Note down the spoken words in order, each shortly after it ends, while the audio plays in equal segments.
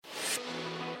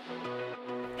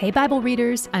Hey Bible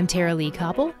readers, I'm Tara Lee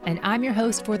Koppel, and I'm your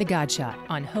host for The God Shot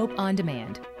on Hope on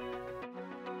Demand.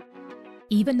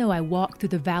 Even though I walk through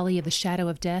the valley of the shadow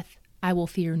of death, I will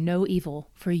fear no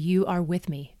evil, for you are with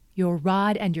me. Your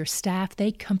rod and your staff,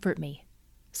 they comfort me.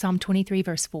 Psalm 23,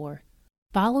 verse 4.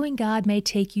 Following God may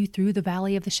take you through the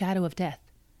valley of the shadow of death,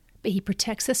 but He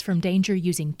protects us from danger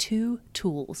using two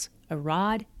tools, a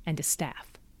rod and a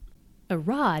staff. A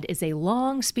rod is a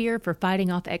long spear for fighting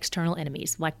off external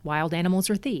enemies, like wild animals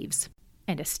or thieves.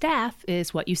 And a staff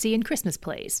is what you see in Christmas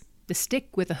plays, the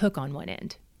stick with a hook on one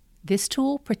end. This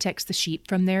tool protects the sheep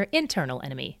from their internal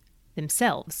enemy,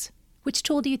 themselves. Which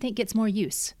tool do you think gets more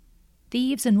use?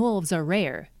 Thieves and wolves are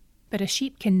rare, but a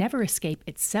sheep can never escape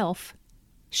itself.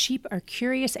 Sheep are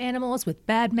curious animals with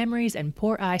bad memories and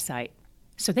poor eyesight,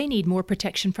 so they need more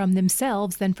protection from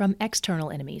themselves than from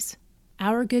external enemies.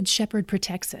 Our Good Shepherd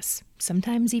protects us,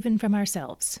 sometimes even from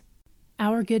ourselves.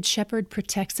 Our Good Shepherd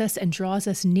protects us and draws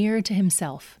us nearer to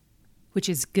Himself, which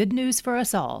is good news for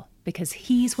us all, because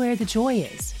He's where the joy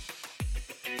is.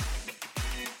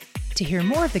 To hear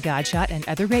more of The God Shot and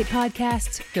other great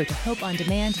podcasts, go to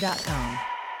hopeondemand.com.